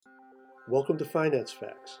Welcome to Finance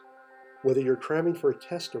Facts. Whether you're cramming for a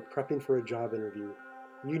test or prepping for a job interview,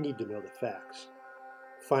 you need to know the facts.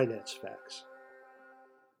 Finance Facts.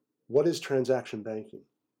 What is transaction banking?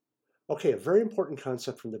 Okay, a very important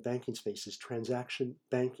concept from the banking space is transaction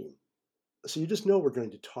banking. So you just know we're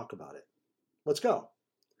going to talk about it. Let's go.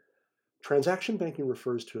 Transaction banking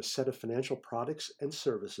refers to a set of financial products and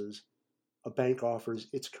services a bank offers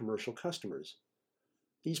its commercial customers.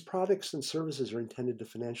 These products and services are intended to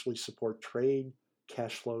financially support trade,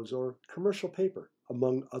 cash flows, or commercial paper,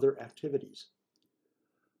 among other activities.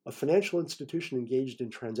 A financial institution engaged in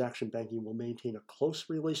transaction banking will maintain a close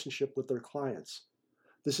relationship with their clients.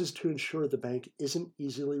 This is to ensure the bank isn't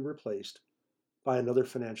easily replaced by another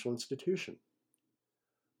financial institution.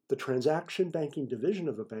 The transaction banking division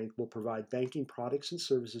of a bank will provide banking products and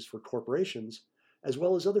services for corporations as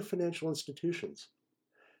well as other financial institutions.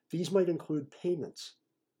 These might include payments,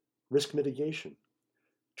 risk mitigation,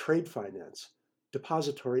 trade finance,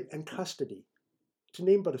 depository, and custody, to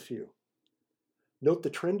name but a few. Note the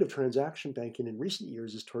trend of transaction banking in recent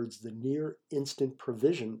years is towards the near instant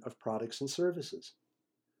provision of products and services.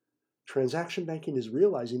 Transaction banking is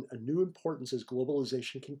realizing a new importance as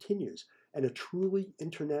globalization continues and a truly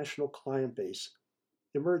international client base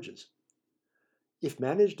emerges. If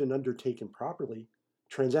managed and undertaken properly,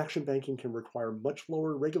 transaction banking can require much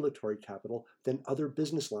lower regulatory capital than other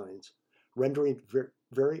business lines, rendering it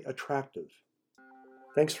very attractive.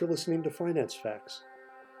 Thanks for listening to Finance Facts.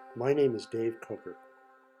 My name is Dave Coker.